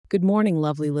Good morning,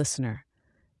 lovely listener.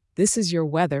 This is your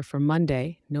weather for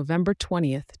Monday, November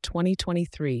 20th,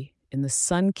 2023, in the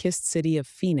sun kissed city of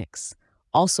Phoenix,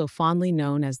 also fondly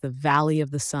known as the Valley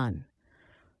of the Sun.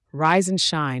 Rise and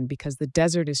shine because the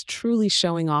desert is truly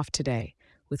showing off today,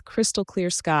 with crystal clear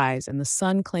skies and the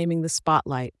sun claiming the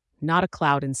spotlight, not a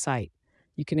cloud in sight.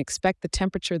 You can expect the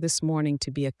temperature this morning to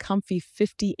be a comfy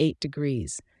 58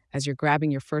 degrees as you're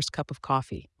grabbing your first cup of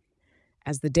coffee.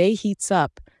 As the day heats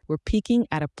up, we're peaking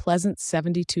at a pleasant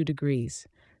 72 degrees,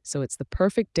 so it's the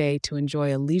perfect day to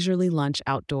enjoy a leisurely lunch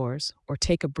outdoors or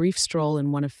take a brief stroll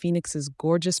in one of Phoenix's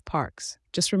gorgeous parks.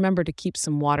 Just remember to keep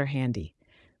some water handy.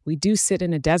 We do sit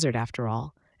in a desert after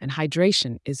all, and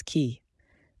hydration is key.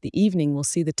 The evening will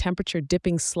see the temperature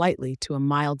dipping slightly to a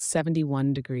mild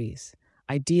 71 degrees,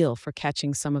 ideal for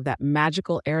catching some of that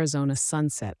magical Arizona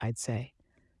sunset, I'd say.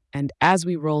 And as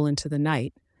we roll into the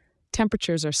night,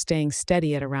 temperatures are staying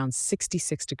steady at around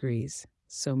 66 degrees,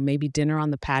 so maybe dinner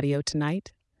on the patio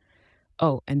tonight?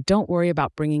 Oh, and don't worry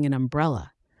about bringing an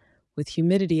umbrella. With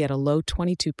humidity at a low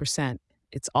 22%,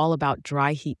 it's all about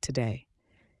dry heat today.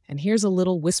 And here's a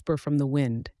little whisper from the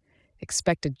wind.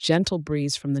 Expect a gentle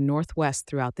breeze from the northwest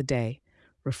throughout the day,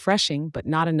 refreshing but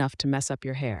not enough to mess up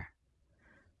your hair.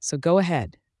 So go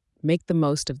ahead, make the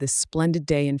most of this splendid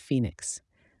day in Phoenix.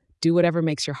 Do whatever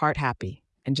makes your heart happy,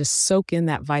 and just soak in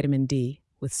that vitamin D,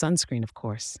 with sunscreen, of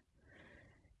course.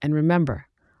 And remember,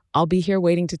 I'll be here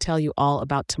waiting to tell you all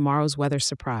about tomorrow's weather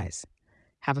surprise.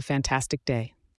 Have a fantastic day.